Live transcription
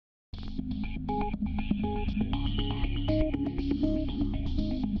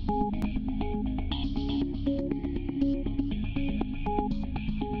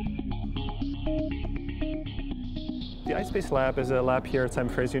iSpace lab is a lab here at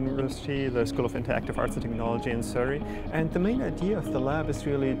Simon Fraser University, the School of Interactive Arts and Technology in Surrey. And the main idea of the lab is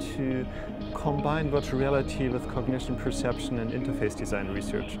really to combine virtual reality with cognition, perception and interface design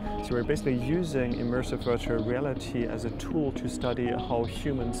research. So we're basically using immersive virtual reality as a tool to study how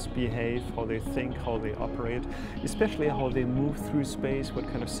humans behave, how they think, how they operate, especially how they move through space, what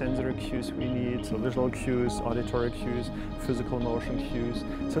kind of sensory cues we need, so visual cues, auditory cues, physical motion cues.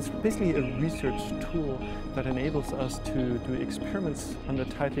 So it's basically a research tool that enables us to do experiments under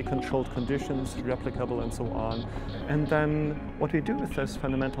tightly controlled conditions, replicable and so on. And then what we do with this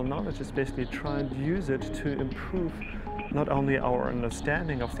fundamental knowledge is basically try and use it to improve not only our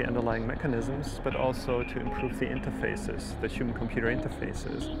understanding of the underlying mechanisms, but also to improve the interfaces, the human-computer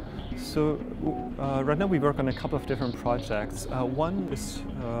interfaces. So right now we work on a couple of different projects. One is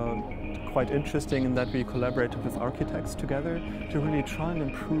quite interesting in that we collaborate with architects together to really try and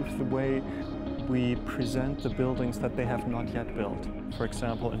improve the way we present the buildings that they have not yet built. For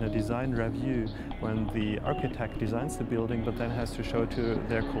example, in a design review, when the architect designs the building but then has to show to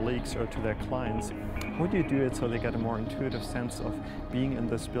their colleagues or to their clients, how do you do it so they get a more intuitive sense of being in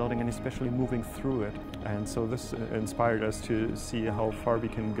this building and especially moving through it? And so this inspired us to see how far we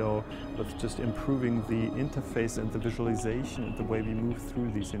can go with just improving the interface and the visualization and the way we move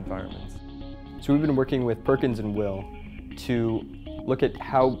through these environments. So we've been working with Perkins and Will to look at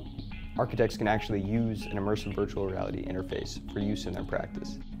how architects can actually use an immersive virtual reality interface for use in their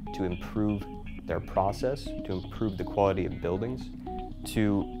practice to improve their process, to improve the quality of buildings,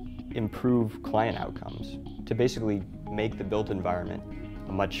 to improve client outcomes, to basically make the built environment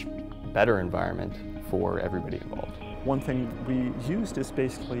a much better environment for everybody involved. One thing we used is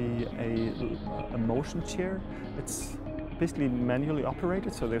basically a motion chair. It's basically manually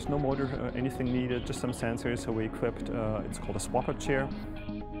operated, so there's no motor or anything needed, just some sensors. So we equipped, it's called a swapper chair.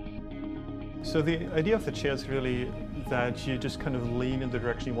 So the idea of the chair is really that you just kind of lean in the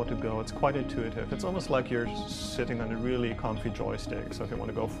direction you want to go. It's quite intuitive. It's almost like you're sitting on a really comfy joystick. So if I want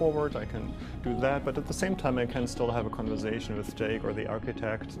to go forward, I can do that. But at the same time, I can still have a conversation with Jake or the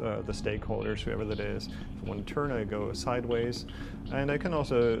architect, the stakeholders, whoever that is. If I want to turn, I go sideways. And I can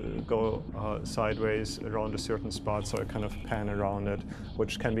also go sideways around a certain spot, so I kind of pan around it,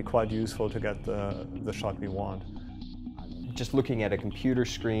 which can be quite useful to get the shot we want. Just looking at a computer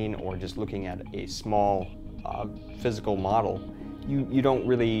screen or just looking at a small physical model, you don't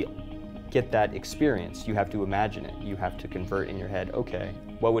really get that experience. You have to imagine it. You have to convert in your head, okay,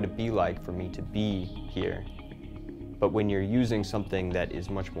 what would it be like for me to be here? But when you're using something that is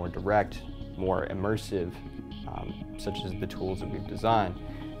much more direct, more immersive, such as the tools that we've designed,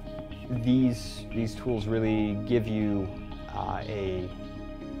 these tools really give you an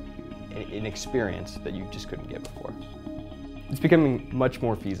experience that you just couldn't get before. It's becoming much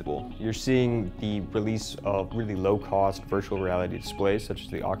more feasible. You're seeing the release of really low-cost virtual reality displays, such as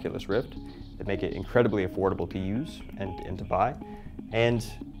the Oculus Rift, that make it incredibly affordable to use and to buy. And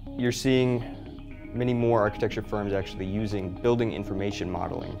you're seeing many more architecture firms actually using building information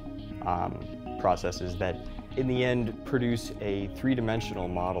modeling processes that, in the end, produce a three-dimensional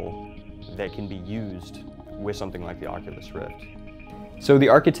model that can be used with something like the Oculus Rift. So the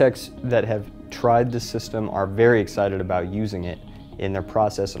architects that have tried this system are very excited about using it in their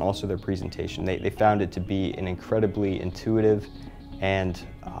process and also their presentation. They found it to be an incredibly intuitive and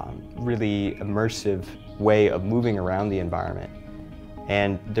really immersive way of moving around the environment.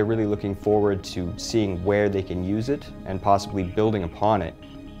 And they're really looking forward to seeing where they can use it and possibly building upon it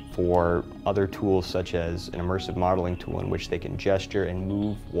for other tools such as an immersive modeling tool in which they can gesture and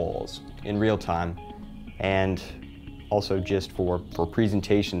move walls in real time, and also just for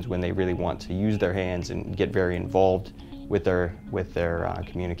presentations when they really want to use their hands and get very involved with their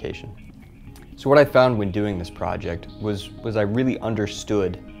communication. So what I found when doing this project was I really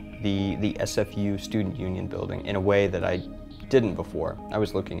understood the SFU Student Union building in a way that I didn't before. I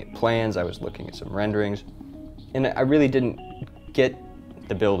was looking at plans, I was looking at some renderings, and I really didn't get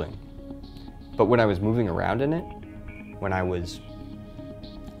the building. But when I was moving around in it, when I was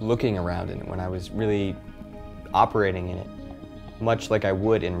looking around in it, when I was really operating in it, much like I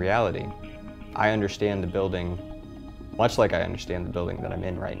would in reality, I understand the building much like I understand the building that I'm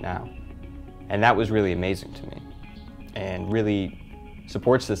in right now. And that was really amazing to me, and really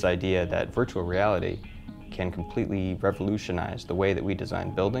supports this idea that virtual reality can completely revolutionize the way that we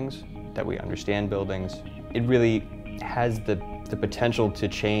design buildings, that we understand buildings. It really has the potential to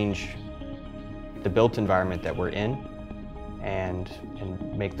change the built environment that we're in and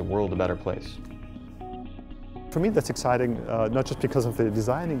make the world a better place. For me, that's exciting, not just because of the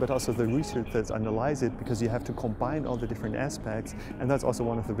designing, but also the research that underlies it, because you have to combine all the different aspects. And that's also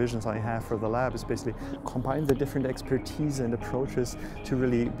one of the visions I have for the lab, is basically combine the different expertise and approaches to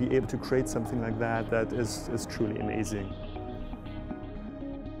really be able to create something like that that is truly amazing.